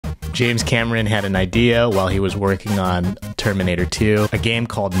James Cameron had an idea while he was working on Terminator 2. A game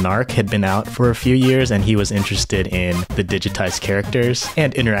called Narc had been out for a few years, and he was interested in the digitized characters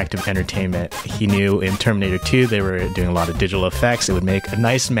and interactive entertainment. He knew in Terminator 2 they were doing a lot of digital effects. It would make a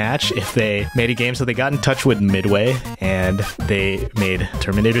nice match if they made a game, so they got in touch with Midway, and they made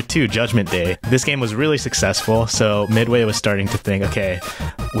Terminator 2 Judgment Day. This game was really successful, so Midway was starting to think, okay,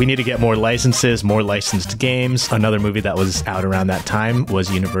 we need to get more licenses, more licensed games. Another movie that was out around that time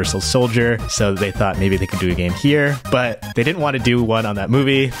was Universal Soldier, so they thought maybe they could do a game here, but they didn't want to do one on that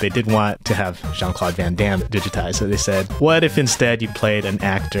movie. They did want to have Jean-Claude Van Damme digitized, so they said, what if instead you played an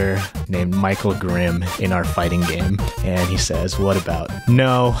actor named Michael Grimm in our fighting game? And he says, what about?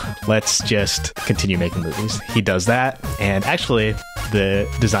 No, let's just continue making movies. He does that, and actually the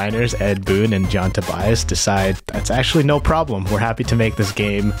designers, Ed Boon and John Tobias, decide that's actually no problem. We're happy to make this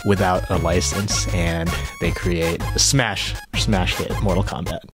game without a license, and they create a smash hit, Mortal Kombat.